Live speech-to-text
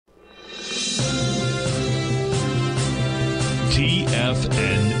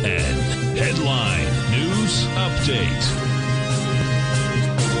TFNN. Headline News Update.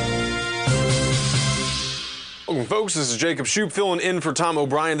 Welcome, folks. This is Jacob Shoup filling in for Tom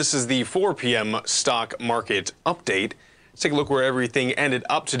O'Brien. This is the 4 p.m. stock market update. Let's take a look where everything ended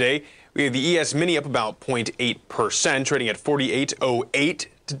up today. We have the ES Mini up about 0.8%, trading at 48.08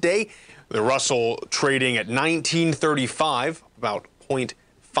 today. The Russell trading at 1935, about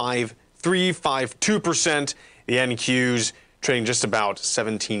 0.5352%. The NQs trading just about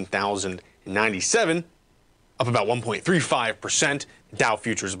 17,097, up about 1.35%. Dow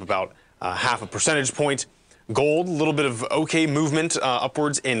futures up about half a percentage point. Gold, a little bit of okay movement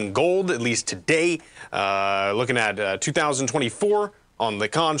upwards in gold, at least today. Looking at 2024 on the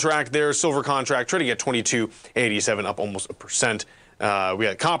contract there. Silver contract trading at 22.87, up almost a percent. We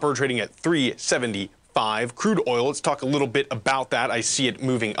got copper trading at 3.75. Crude oil, let's talk a little bit about that. I see it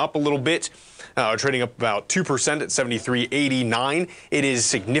moving up a little bit, trading up about 2% at 73.89. It is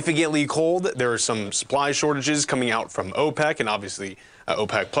significantly cold. There are some supply shortages coming out from OPEC and obviously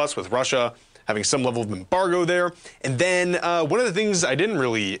OPEC Plus with Russia having some level of embargo there. And then one of the things I didn't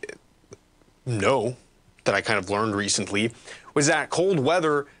really know that I kind of learned recently was that cold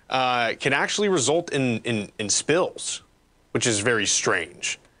weather can actually result in spills, which is very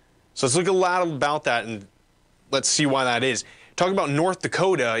strange. So let's look a lot about that and let's see why that is. Talking about North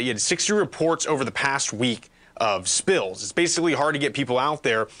Dakota, you had 60 reports over the past week of spills. It's basically hard to get people out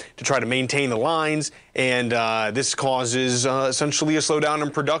there to try to maintain the lines, and this causes essentially a slowdown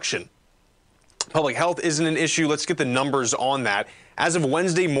in production. Public health isn't an issue. Let's get the numbers on that. As of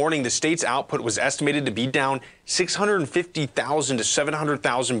Wednesday morning, the state's output was estimated to be down 650,000 to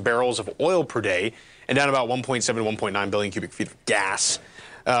 700,000 barrels of oil per day and down about 1.7 to 1.9 billion cubic feet of gas.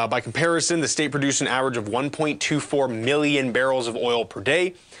 By comparison, the state produced an average of 1.24 million barrels of oil per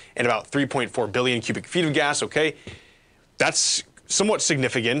day and about 3.4 billion cubic feet of gas. Okay, that's somewhat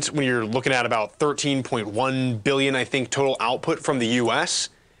significant when you're looking at about 13.1 billion, I think, total output from the U.S.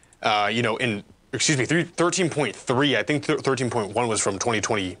 13.3. I think 13.1 was from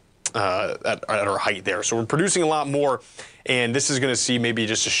 2020 at our height there. So we're producing a lot more, and this is going to see maybe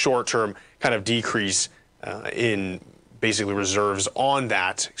just a short-term kind of decrease in basically reserves on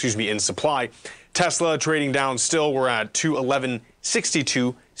that, in supply. Tesla trading down still. We're at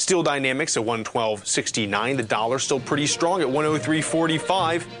 211.62. Steel Dynamics at 112.69. The dollar still pretty strong at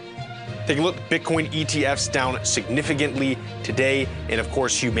 103.45. Take a look, Bitcoin ETFs down significantly today, and of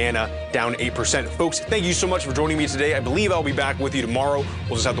course Humana down 8%. Folks, thank you so much for joining me today. I believe I'll be back with you tomorrow.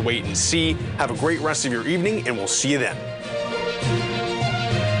 We'll just have to wait and see. Have a great rest of your evening, and we'll see you then.